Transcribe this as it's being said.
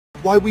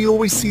Why we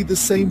always see the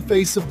same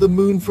face of the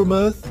moon from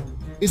Earth?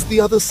 Is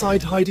the other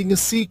side hiding a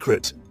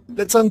secret?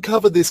 Let's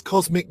uncover this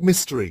cosmic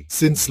mystery.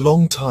 Since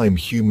long time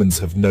humans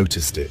have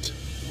noticed it.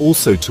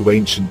 Also to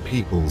ancient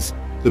peoples,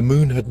 the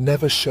moon had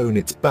never shown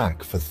its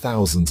back for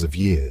thousands of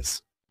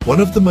years. One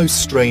of the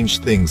most strange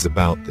things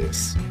about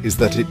this is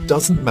that it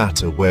doesn't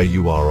matter where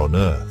you are on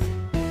Earth.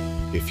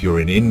 If you're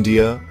in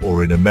India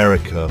or in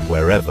America,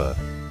 wherever,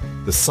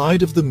 the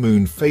side of the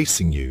moon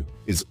facing you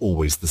is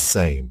always the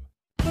same.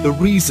 The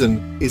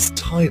reason is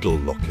tidal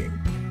locking.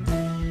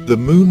 The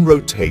moon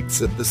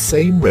rotates at the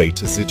same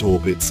rate as it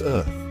orbits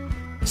Earth,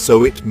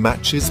 so it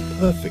matches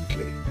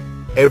perfectly.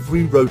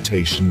 Every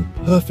rotation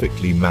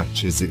perfectly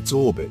matches its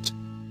orbit,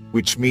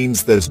 which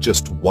means there's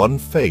just one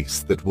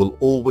face that will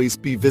always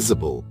be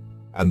visible,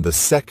 and the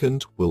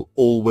second will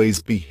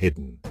always be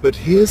hidden. But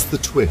here's the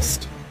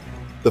twist.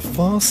 The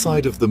far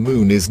side of the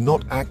moon is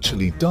not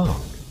actually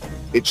dark.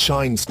 It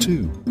shines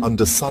too,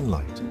 under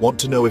sunlight. Want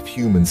to know if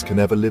humans can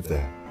ever live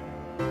there?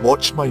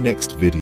 Watch my next video.